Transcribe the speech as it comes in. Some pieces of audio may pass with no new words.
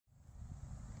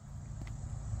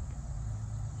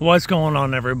What's going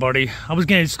on, everybody? I was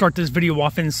going to start this video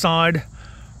off inside,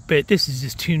 but this is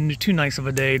just too nice of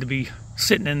a day to be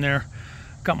sitting in there.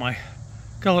 Got a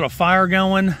little fire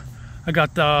going. I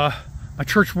got my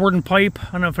church warden pipe.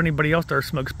 I don't know if anybody else there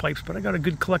smokes pipes, but I got a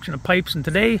good collection of pipes. And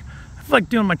today, I feel like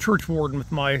doing my church warden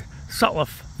with my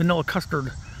Sutliff vanilla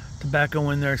custard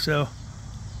tobacco in there. So,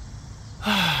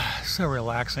 so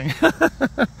relaxing.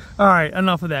 All right,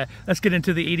 enough of that. Let's get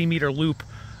into the 80-meter loop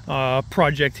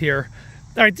project here.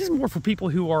 All right, this is more for people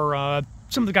who are,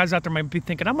 some of the guys out there might be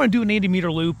thinking, I'm going to do an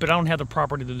 80-meter loop, but I don't have the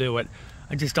property to do it.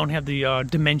 I just don't have the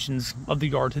dimensions of the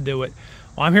yard to do it.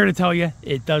 Well, I'm here to tell you,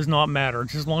 it does not matter.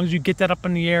 Just as long as you get that up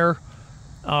in the air,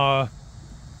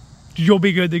 you'll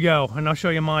be good to go. And I'll show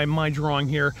you my drawing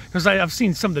here, because I've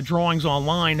seen some of the drawings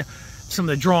online. Some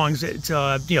of the drawings, it's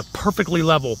you know, perfectly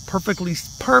level,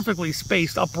 perfectly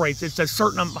spaced uprights. It's a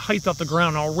certain height off the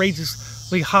ground,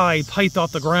 outrageously high height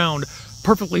off the ground,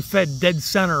 perfectly fed dead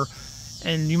center.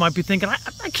 And you might be thinking,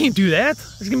 I can't do that.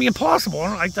 It's gonna be impossible.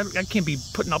 I can't be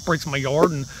putting uprights in my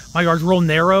yard, and my yard's real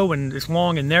narrow and it's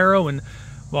long and narrow. And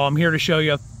well, I'm here to show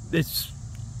you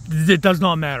it does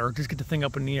not matter. Just get the thing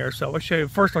up in the air. So I'll show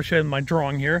you my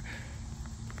drawing here.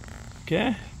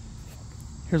 Okay.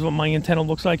 Here's what my antenna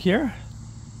looks like here.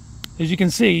 As you can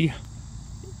see,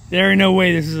 there ain't no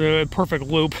way this is a perfect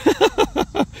loop.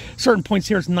 Certain points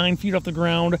here, it's 9 feet off the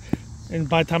ground, and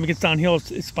by the time it gets downhill,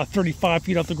 it's about 35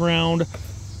 feet off the ground.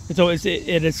 And so it's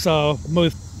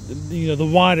most, you know, the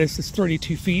widest is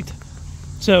 32 feet.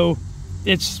 So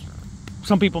it's,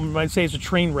 some people might say it's a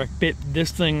train wreck, but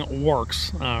this thing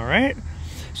works. All right.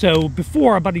 So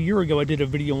before, about a year ago, I did a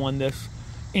video on this.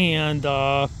 And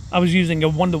I was using a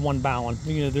 1-to-1 BALUN.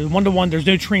 You know, there's 1-to-1. There's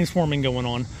no transforming going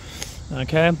on.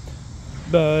 Okay,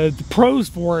 the pros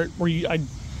for it I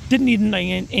didn't need an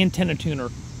antenna tuner,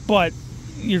 but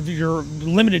you're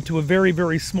limited to a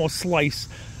very small slice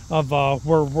of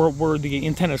where the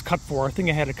antenna is cut for. I think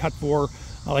I had it cut for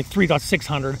like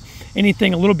 3.600.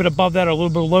 Anything a little bit above that or a little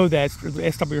bit below that,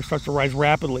 SW starts to rise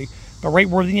rapidly. But right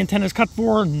where the antenna is cut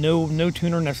for, no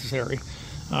tuner necessary.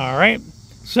 All right,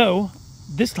 so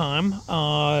this time,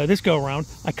 this go around,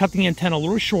 I cut the antenna a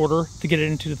little shorter to get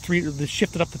it into the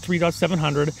shift it up to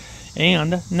 3.700,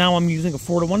 and now I'm using a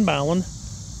 4-to-1 BALUN,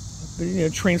 you know,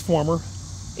 transformer,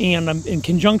 and I'm in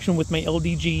conjunction with my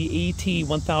LDG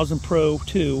AT-1000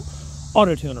 Pro2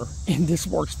 auto tuner, and this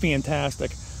works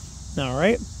fantastic. All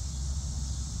right,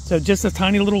 so just a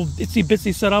tiny little itsy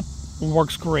bitsy setup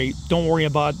works great. Don't worry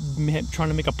about trying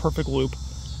to make a perfect loop.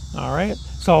 All right,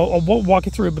 so I'll walk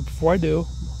you through it, but before I do,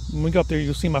 when we go up there,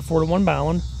 you'll see my 4-to-1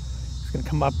 BALUN. It's going to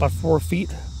come up about 4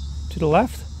 feet to the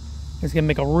left. It's going to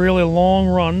make a really long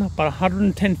run, about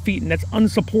 110 feet, and that's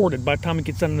unsupported by the time it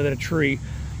gets under that tree.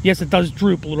 Yes, it does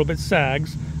droop a little bit,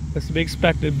 sags. That's to be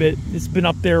expected, but it's been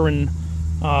up there in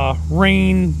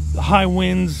rain, high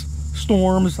winds,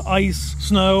 storms, ice,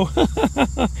 snow,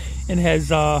 and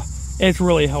it's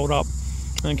really held up.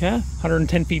 Okay,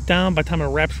 110 feet down. By the time it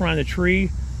wraps around the tree,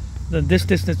 this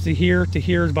distance to here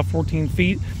is about 14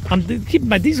 feet. Keep in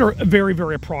mind, these are very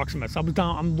approximate. So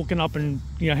I'm looking up and,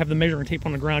 you know, have the measuring tape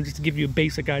on the ground just to give you a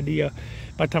basic idea.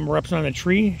 By the time it wraps around the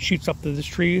tree, shoots up to this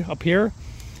tree up here,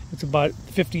 it's about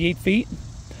 58 feet.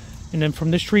 And then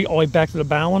from this tree all the way back to the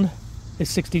BALUN is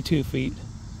 62 feet.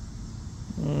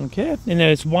 Okay, and then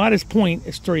its widest point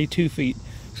is 32 feet.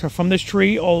 So from this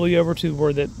tree all the way over to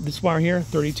where this wire here,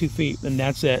 32 feet, and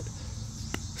that's it.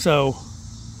 So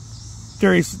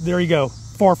there you go.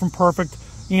 Far from perfect.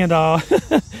 And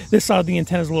this side of the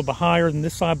antenna is a little bit higher than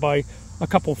this side by a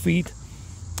couple feet.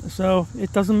 So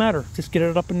it doesn't matter. Just get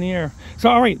it up in the air. So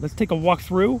all right, let's take a walk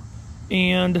through,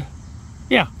 and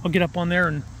yeah, I'll get up on there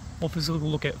and we'll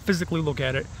physically look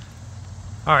at it.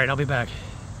 All right, I'll be back.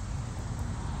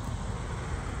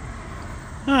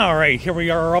 All right, here we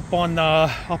are up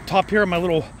top here on my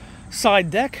little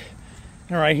side deck.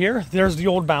 And right here, there's the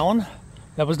old BALUN.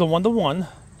 That was the 1-to-1.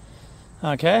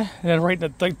 Okay, and right,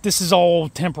 like, this is all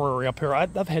temporary up here.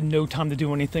 I've had no time to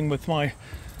do anything with my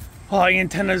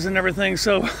antennas and everything,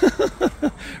 so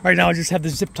right now I just have the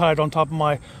zip tied on top of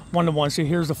my 1-to-1. So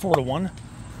here's the 4-to-1.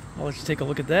 I'll let you take a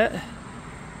look at that.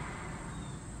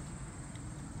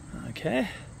 Okay,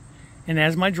 and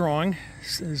as my drawing,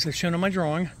 as shown on my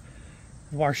drawing,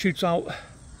 the wire shoots out,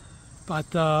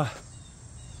 but I'm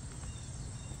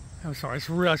sorry,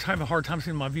 I have a hard time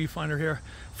seeing my viewfinder here.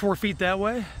 4 feet that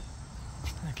way.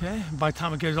 Okay, by the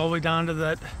time it goes all the way down to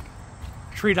that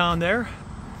tree down there,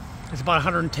 it's about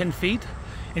 110 feet.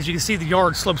 As you can see, the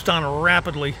yard slopes down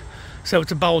rapidly. So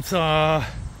it's about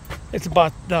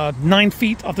 9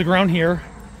 feet off the ground here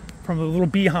from the little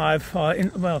beehive,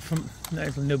 from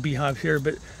There's no beehives here,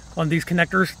 but on these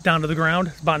connectors down to the ground,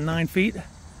 it's about 9 feet.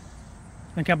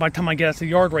 Okay, by the time I get out to the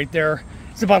yard right there,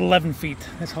 it's about 11 feet.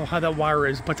 That's how high that wire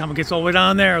is. By the time it gets all the way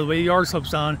down there, the way the yard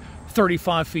slopes down,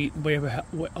 35 feet way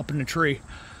up in the tree.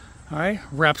 All right,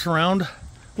 wraps around.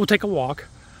 We'll take a walk.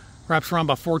 Wraps around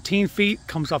about 14 feet,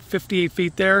 comes up 58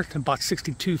 feet there, to about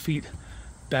 62 feet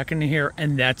back into here,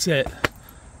 and that's it.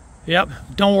 Yep,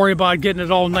 don't worry about getting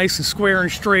it all nice and square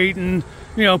and straight and,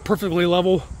 you know, perfectly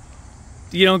level.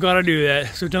 You don't got to do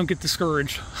that, so don't get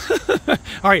discouraged.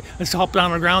 All right, let's hop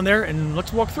down on the ground there and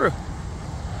let's walk through.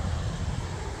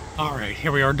 All right,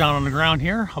 here we are down on the ground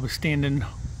here. I was standing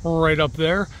right up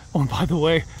there. Oh, and by the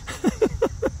way,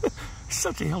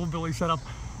 such a hillbilly setup.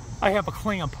 I have a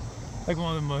clamp, like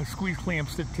one of them squeeze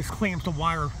clamps that just clamps the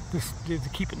wire to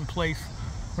keep it in place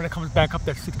when it comes back up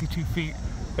that 62 feet.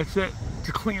 That's it. It's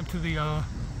a clamp to the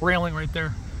railing right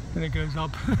there, and it goes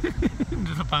up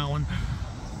into the BALUN.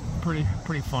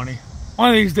 Pretty funny. One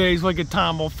of these days, when I get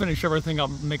time, we'll finish everything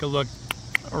up and make it look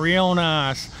real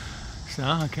nice. So,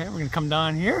 okay, we're gonna come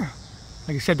down here.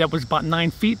 Like I said, that was about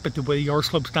 9 feet, but the way the yard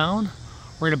slopes down,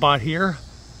 right about here,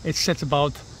 it sits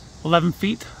about 11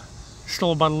 feet.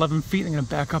 Still about 11 feet. I'm gonna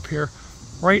back up here.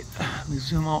 Right, let me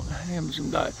zoom out. I'm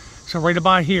zoomed out. So right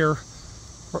about here,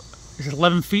 is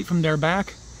 11 feet from there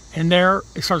back, and there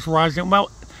it starts rising.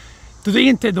 Well,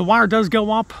 the wire does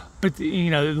go up, but you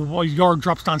know, the yard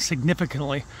drops down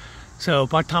significantly. So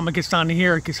by the time it gets down to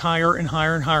here, it gets higher and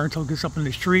higher and higher until it gets up in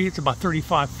this tree. It's about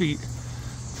 35 feet.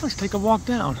 Let's take a walk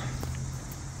down.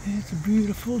 It's a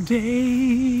beautiful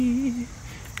day.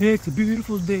 It's a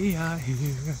beautiful day out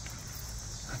here.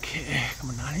 Okay,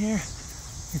 coming down here.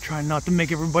 I'm trying not to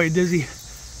make everybody dizzy.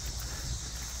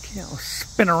 Okay, I'll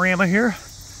spinorama here.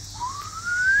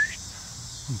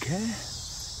 Okay.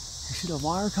 You see the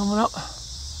wire coming up? There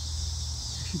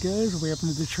she goes, way up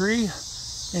into the tree.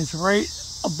 And it's right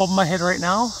above my head right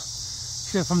now.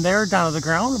 So from there down to the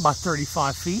ground, about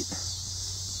 35 feet.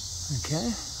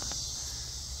 Okay.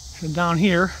 So down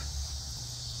here,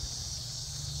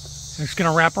 it's going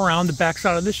to wrap around the back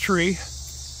side of this tree.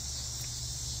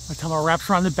 By the time it wraps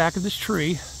around the back of this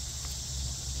tree,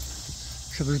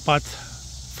 so there's about,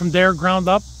 from there ground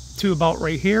up to about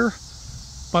right here.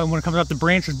 But when it comes out the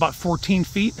branch, it's about 14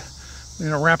 feet. And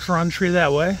it wraps around the tree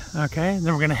that way. Okay, and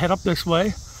then we're going to head up this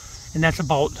way. And that's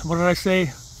about, what did I say,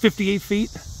 58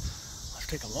 feet? Let's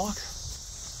take a walk.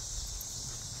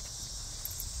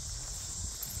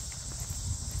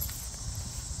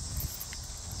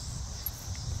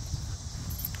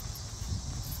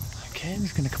 Okay, I'm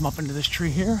just going to come up into this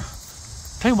tree here.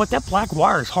 Tell you what, that black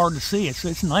wire is hard to see.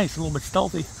 It's nice, a little bit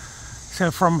stealthy.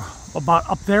 So from about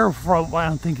up there, I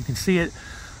don't think you can see it,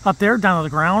 up there down to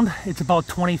the ground, it's about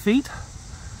 20 feet.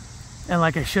 And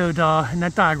like I showed in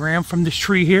that diagram, from this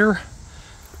tree here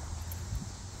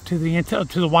to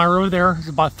the wire over there is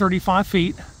about 35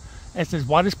 feet. That's its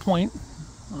widest point.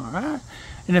 All right.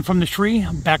 And then from the tree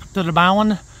back up to the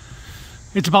BALUN,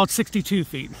 it's about 62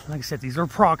 feet. Like I said, these are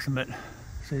approximate.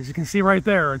 So as you can see right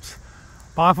there, it's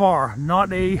by far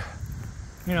not a, you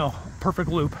know, perfect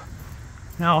loop.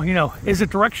 Now, you know, is it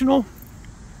directional?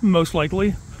 Most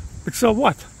likely. But so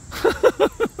what?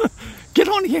 Get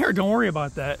on the air, don't worry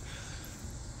about that.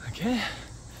 Okay.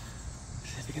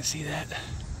 See if you can see that.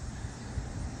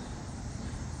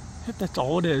 Yep, that's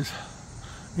all it is.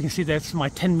 You can see that's my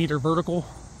 10-meter vertical,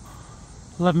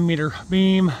 11-meter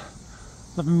beam,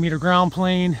 11-meter ground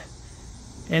plane,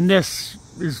 and this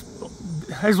is,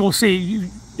 as we'll see,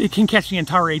 it can catch the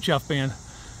entire HF band,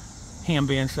 ham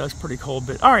band, so that's pretty cool.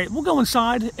 But all right, we'll go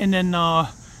inside and then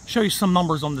show you some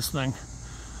numbers on this thing.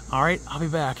 All right, I'll be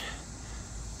back.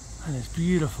 And it's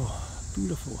beautiful,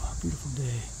 beautiful, beautiful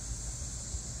day.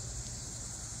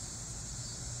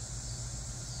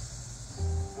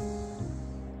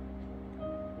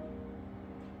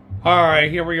 All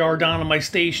right, here we are down at my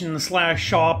station /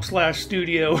 shop /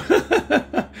 studio.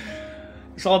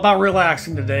 It's all about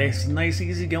relaxing today. It's a nice,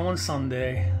 easy going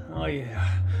Sunday. Oh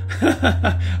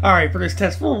yeah. All right, for this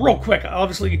test, real quick.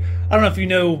 Obviously, I don't know if you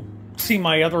know, see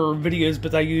my other videos,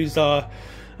 but I used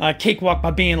Cakewalk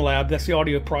by BandLab. That's the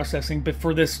audio processing. But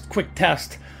for this quick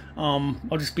test, I'll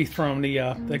just be throwing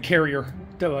the carrier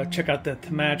to check out the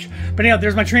match. But anyhow,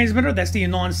 there's my transmitter. That's the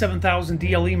Anon 7000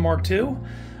 DLE Mark II.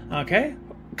 Okay.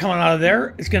 Coming out of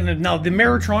there, it's gonna, now the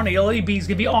Meritron, the LDB is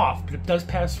gonna be off, but it does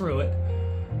pass through it.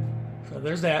 So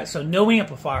there's that. So no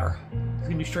amplifier. It's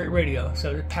gonna be straight radio.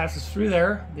 So it passes through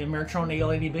there. The Meritron, the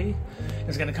LDB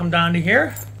is gonna come down to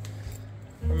here.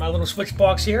 For my little switch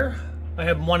box here, I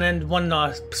have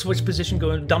one switch position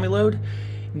going to dummy load,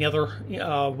 and the other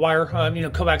wire,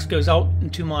 coax goes out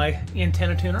into my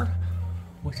antenna tuner,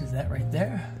 which is that right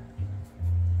there.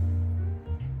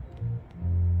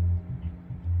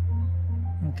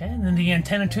 Okay, and then the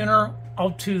antenna tuner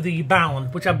out to the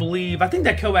BALUN, which I think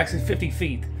that coax is 50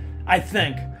 feet. I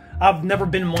think. I've never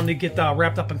been one to get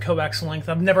wrapped up in coax length.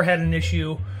 I've never had an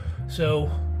issue.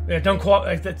 So, yeah, don't quote.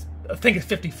 I think it's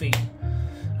 50 feet.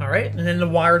 All right, and then the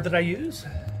wire that I use.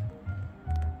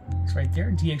 It's right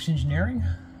there, DX Engineering.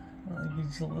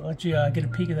 I'll let you get a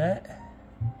peek of that.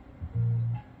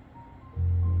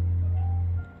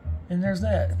 And there's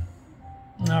that.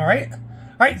 All right. All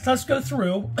right, so let's go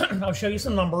through. I'll show you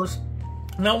some numbers.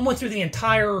 Now, I went through the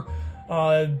entire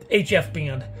HF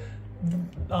band.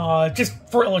 Just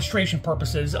for illustration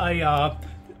purposes,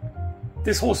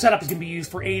 this whole setup is going to be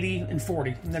used for 80 and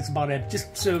 40, and that's about it.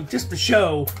 Just to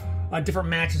show different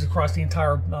matches across the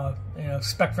entire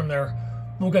spectrum there.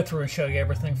 We'll go through and show you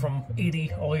everything from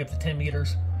 80 all the way up to 10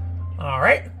 meters. All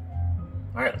right,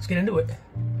 let's get into it.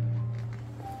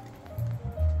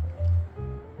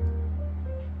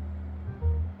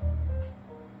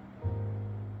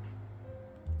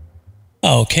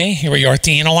 Okay, here we are at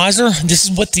the analyzer. This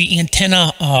is what the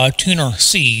antenna tuner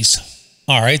sees.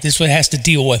 All right, this is what it has to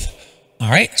deal with. All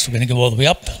right, so we're going to go all the way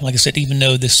up. Like I said, even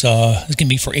though this is going to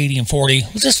be for 80 and 40,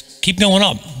 we'll just keep going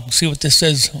up. We'll see what this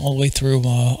says all the way through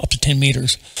up to 10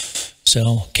 meters.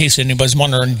 So, in case anybody's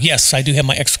wondering, yes, I do have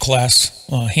my extra class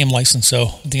ham license,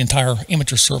 so the entire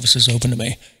amateur service is open to me.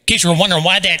 In case you're wondering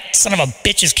why that son of a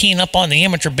bitch is keying up on the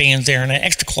amateur bands there in that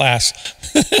extra class.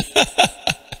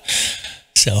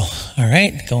 So, all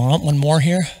right, going up one more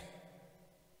here.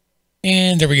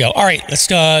 And there we go. All right, let's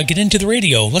get into the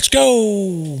radio. Let's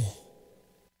go.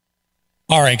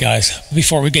 All right, guys,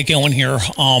 before we get going here,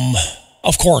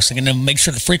 of course, I'm going to make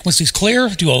sure the frequency's clear,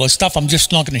 do all this stuff. I'm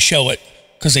just not going to show it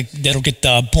because that'll get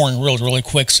boring really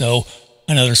quick. So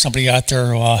I know there's somebody out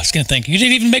there who's going to think, you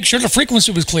didn't even make sure the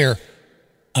frequency was clear.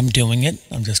 I'm doing it.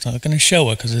 I'm just not going to show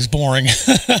it because it's boring.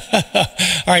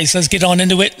 All right, so let's get on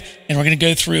into it. And we're going to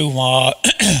go through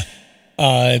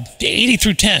 80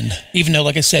 through 10, even though,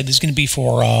 like I said, this is going to be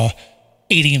for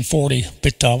 80 and 40.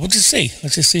 But we'll just see.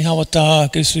 Let's just see how it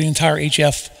goes through the entire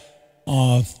HF,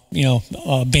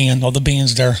 band, all the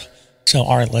bands there. So,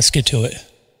 all right, let's get to it.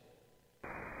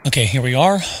 Okay, here we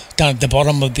are, down at the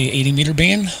bottom of the 80 meter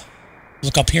band.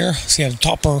 Look up here, see at the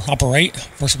top or upper right.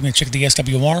 First, we're going to check the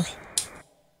SWR.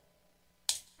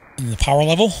 And the power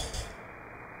level.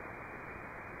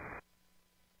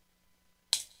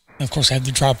 And of course, I have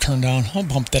the drop turned down. I'll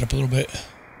bump that up a little bit.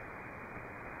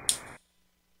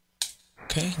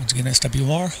 Okay, once again,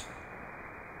 SWR.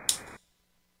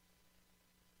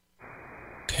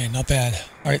 Okay, not bad.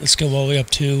 All right, let's go all the way up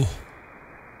to,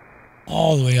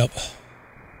 all the way up.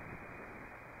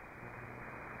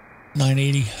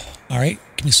 980. All right,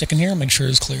 give me a second here, make sure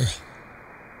it's clear.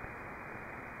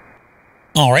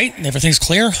 All right, everything's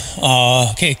clear.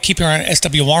 Okay, keep your eye on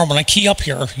SWR. When I key up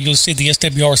here, you'll see the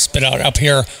SWR spit out up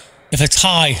here. If it's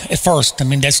high at first, I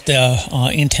mean, that's the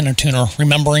antenna tuner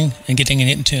remembering and getting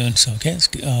it in tune. So, okay, let's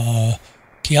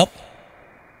key up.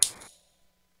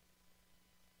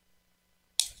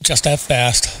 Just that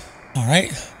fast. All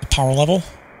right, the power level.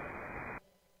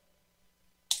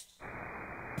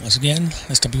 Once again,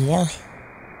 SWR.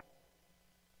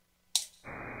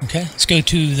 Okay, let's go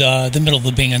to the middle of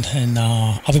the band, and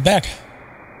I'll be back.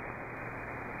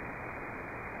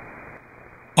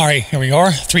 All right, here we are,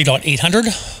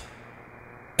 3.800.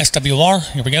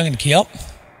 SWR, here we go, going to key up.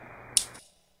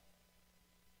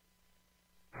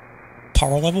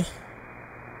 Power level.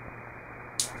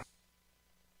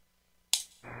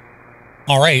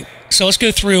 All right, so let's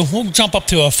go through. We'll jump up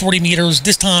to 40 meters.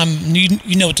 This time,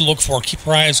 you know what to look for. Keep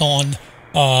your eyes on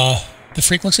the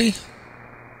frequency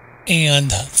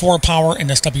and forward power and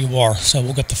SWR. So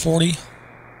we'll get to 40.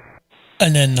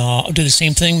 And then I'll do the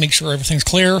same thing, make sure everything's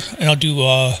clear. And I'll do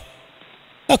a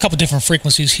couple different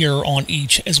frequencies here on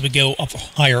each as we go up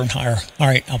higher and higher. All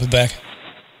right, I'll be back.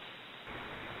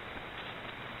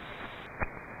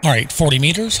 All right, 40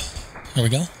 meters. Here we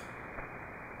go.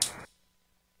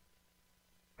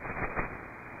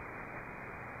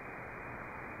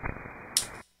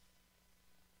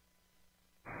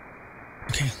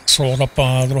 Okay, let's roll it up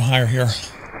a little higher here.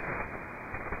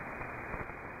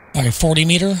 All right, 40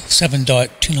 meter,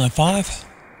 7.295.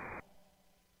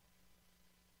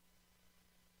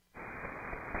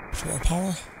 Forward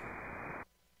power.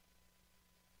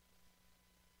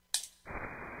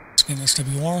 Let's get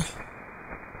SWR.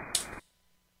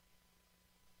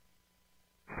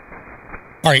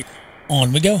 All right,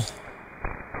 on we go.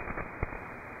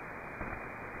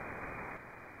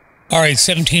 All right,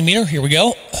 17 meter, here we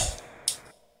go.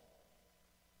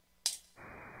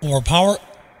 Forward power.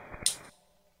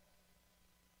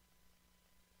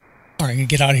 All right, I'm gonna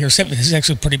get out of here. This is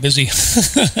actually pretty busy.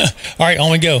 All right, on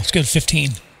we go. Let's go to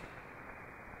 15.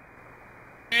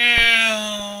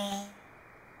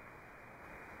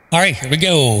 All right, here we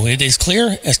go. It is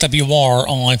clear. SWR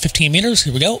on 15 meters.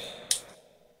 Here we go.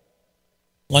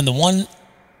 1 to 1.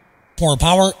 4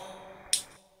 power.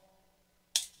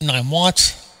 9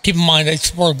 watts. Keep in mind, it's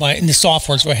where in the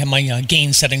software is where I have my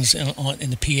gain settings in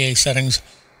the PA settings.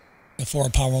 The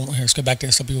 4 power. Here, let's go back to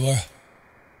SWR.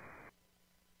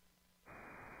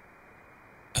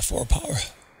 4 power.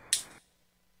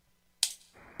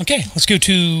 Okay, let's go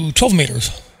to 12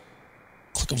 meters.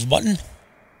 Click of a button.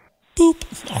 Boop.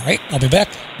 All right, I'll be back.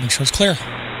 Make sure it's clear.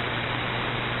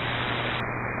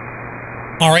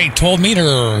 All right, 12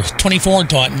 meters,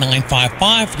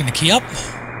 24.955. We're going to key up.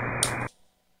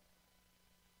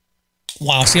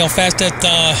 Wow, see how fast that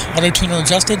auto tuner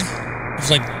adjusted? It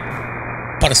was like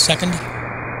about a second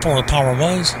before the power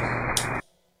was.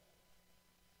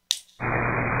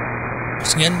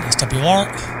 Once again, SWR.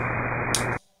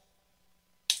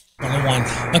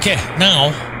 101. Okay, now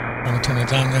I'm going to turn it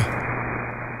down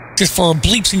there. Just for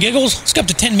bleeps and giggles, let's go up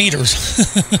to 10 meters.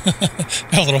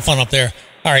 Have a little fun up there.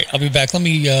 All right, I'll be back. Let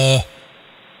me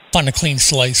find a clean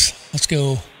slice. Let's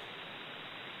go.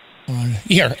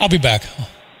 Here, I'll be back.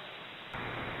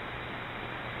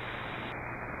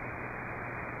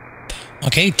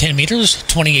 Okay, 10 meters,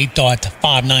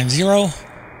 28.590.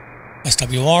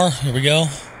 SWR, here we go.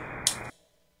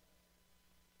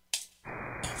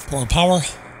 4 power.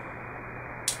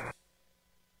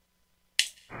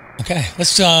 Okay,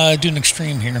 let's do an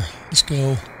extreme here. Let's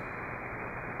go.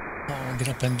 Get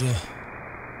up and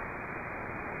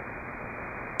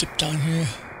dip down here.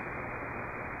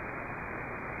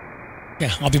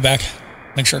 Yeah, I'll be back.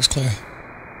 Make sure it's clear.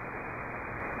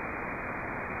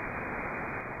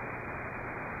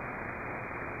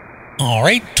 All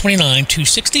right,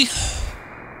 29,260.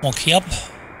 We'll key up.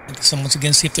 Once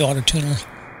again, see if the auto tuner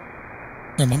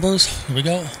remembers. Here we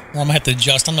go. Or I'm gonna have to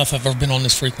adjust. I don't know if I've ever been on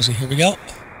this frequency. Here we go.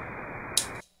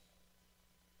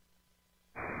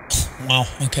 Wow,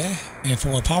 okay. And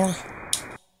 4 power.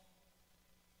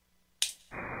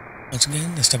 Once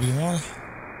again, SWR.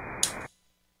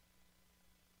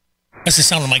 That's the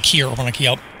sound of my keyer when I key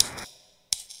up.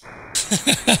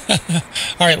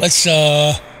 All right, let's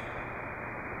go.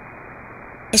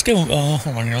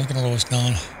 Hold on here. I'm gonna lower this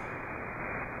down.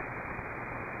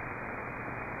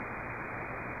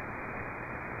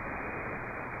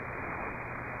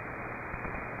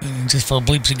 And just for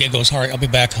bleeps and giggles. All right, I'll be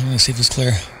back. I'm gonna see if it's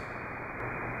clear.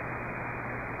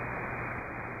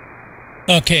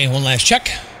 Okay, one last check.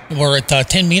 We're at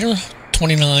 10 meter,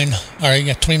 29. All right,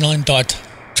 yeah, 29.000.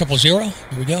 Here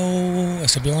we go.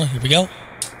 SWR, here we go.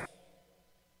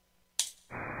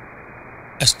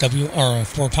 SWR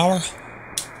 4 power.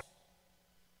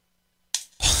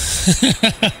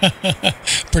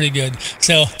 Pretty good.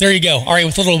 So there you go. All right,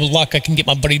 with a little luck, I can get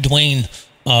my buddy Dwayne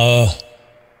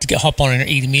to hop on in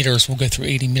 80 meters. We'll go through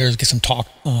 80 meters, get some talk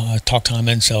time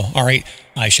in. So, all right,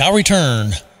 I shall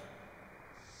return.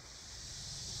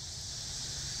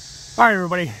 All right,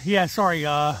 everybody. Yeah, sorry.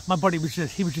 My buddy was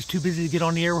just too busy to get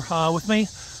on the air with me,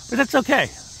 but that's okay.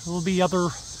 There'll be other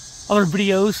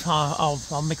videos.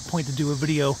 I'll make a point to do a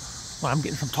video when I'm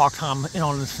getting some talk time in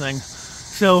on this thing.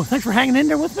 So thanks for hanging in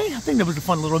there with me. I think that was a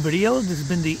fun little video. This has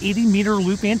been the 80 meter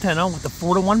loop antenna with the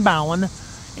 4-to-1 BALUN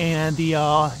and the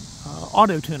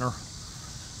auto tuner,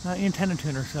 antenna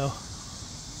tuner. So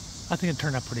I think it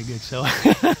turned out pretty good. So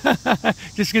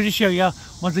just going to show you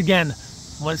once again,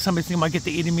 when somebody's thinking about get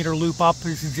the 80 meter loop up,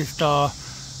 this is just to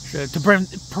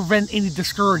prevent any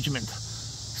discouragement.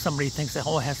 Somebody thinks that,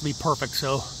 oh, it has to be perfect.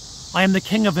 So I am the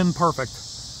king of imperfect.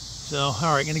 So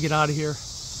all right, gonna get out of here.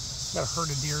 Got a herd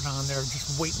of deer down there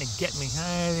just waiting to get me.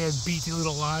 They have beady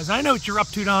little eyes. I know what you're up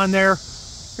to down there.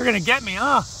 You're gonna get me,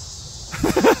 huh?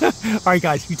 All right,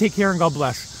 guys, you take care and God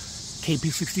bless.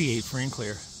 KP68, free and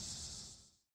clear.